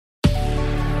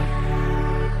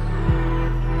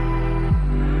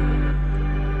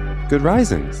Good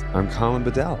Risings. I'm Colin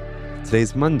Bedell.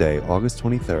 Today's Monday, August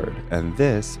 23rd, and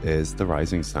this is The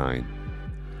Rising Sign.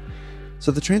 So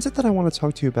the transit that I want to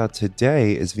talk to you about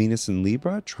today is Venus in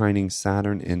Libra trining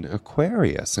Saturn in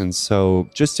Aquarius. And so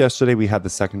just yesterday we had the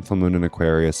second full moon in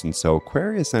Aquarius, and so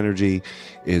Aquarius energy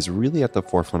is really at the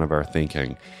forefront of our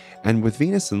thinking. And with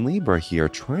Venus in Libra here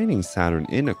trining Saturn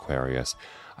in Aquarius,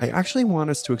 I actually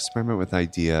want us to experiment with the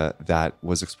idea that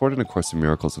was explored in A Course in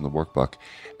Miracles in the workbook,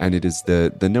 and it is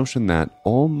the notion that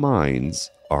all minds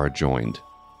are joined.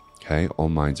 Okay, all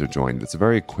minds are joined. It's a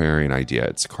very Aquarian idea.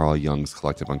 It's Carl Jung's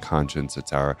collective unconscious.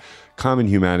 It's our common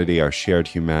humanity, our shared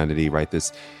humanity, right?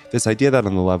 This idea that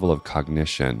on the level of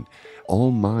cognition, all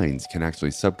minds can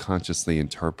actually subconsciously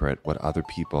interpret what other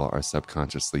people are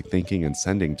subconsciously thinking and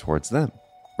sending towards them.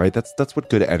 Right? That's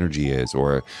what good energy is,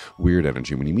 or weird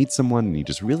energy. When you meet someone and you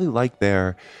just really like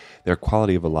their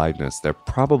quality of aliveness, they're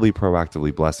probably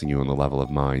proactively blessing you on the level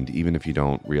of mind, even if you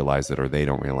don't realize it or they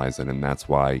don't realize it, and that's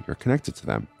why you're connected to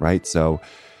them, right? So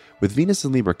with Venus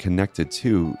in Libra connected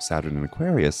to Saturn in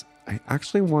Aquarius, I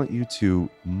actually want you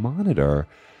to monitor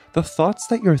the thoughts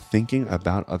that you're thinking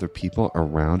about other people,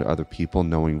 around other people,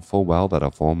 knowing full well that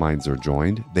if all minds are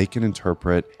joined, they can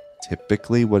interpret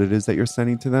typically what it is that you're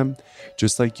sending to them,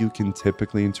 just like you can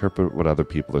typically interpret what other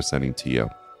people are sending to you.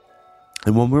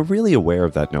 And when we're really aware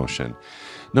of that notion,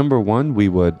 number one, we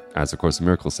would, as A Course in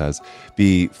Miracles says,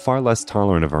 be far less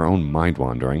tolerant of our own mind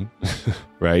wandering,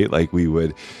 right? Like we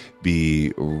would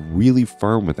be really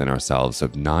firm within ourselves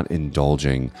of not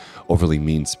indulging overly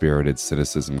mean-spirited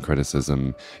cynicism,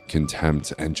 criticism,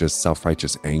 contempt, and just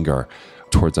self-righteous anger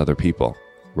towards other people.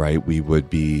 Right? We would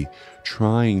be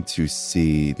trying to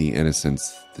see the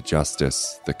innocence, the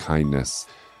justice, the kindness,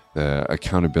 the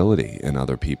accountability in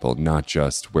other people, not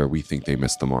just where we think they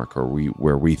missed the mark or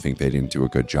where we think they didn't do a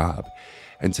good job.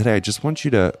 And today, I just want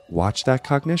you to watch that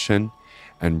cognition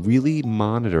and really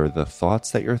monitor the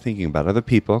thoughts that you're thinking about other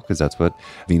people, because that's what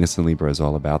Venus in Libra is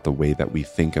all about, the way that we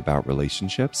think about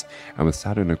relationships. And with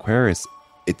Saturn in Aquarius,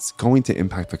 it's going to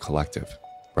impact the collective.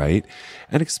 Right?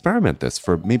 And experiment this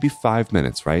for maybe 5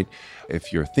 minutes, right?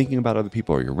 If you're thinking about other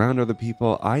people or you're around other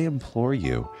people, I implore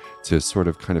you to sort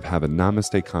of kind of have a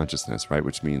namaste consciousness, right?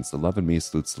 Which means the love in me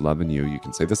salutes the love in you. You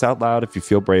can say this out loud if you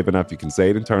feel brave enough. You can say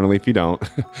it internally if you don't.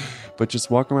 But just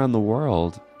walk around the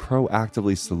world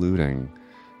proactively saluting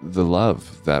the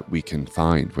love that we can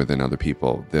find within other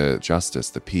people, the justice,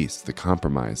 the peace, the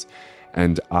compromise.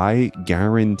 And I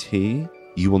guarantee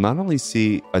you will not only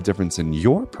see a difference in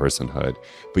your personhood,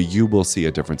 but you will see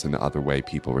a difference in the other way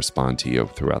people respond to you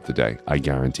throughout the day. I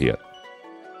guarantee it.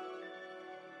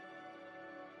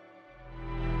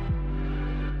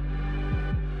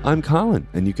 I'm Colin,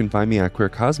 and you can find me at Queer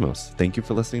Cosmos. Thank you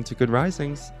for listening to Good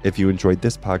Risings. If you enjoyed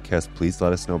this podcast, please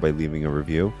let us know by leaving a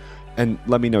review. And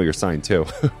let me know your sign too.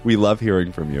 We love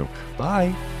hearing from you.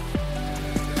 Bye.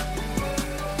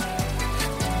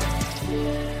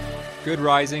 Good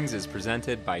Risings is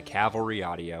presented by Cavalry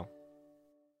Audio.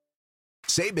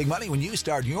 Save big money when you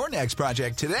start your next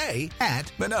project today at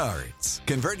Menards.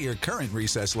 Convert your current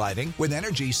recessed lighting with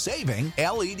energy-saving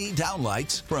LED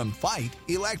downlights from Fight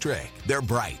Electric. They're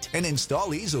bright and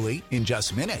install easily in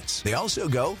just minutes. They also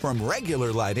go from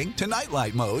regular lighting to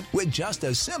nightlight mode with just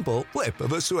a simple flip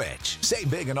of a switch.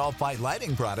 Save big on all Fight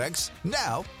lighting products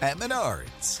now at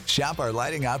Menards. Shop our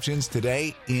lighting options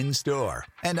today in-store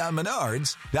and on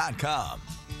Menards.com.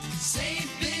 Save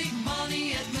big.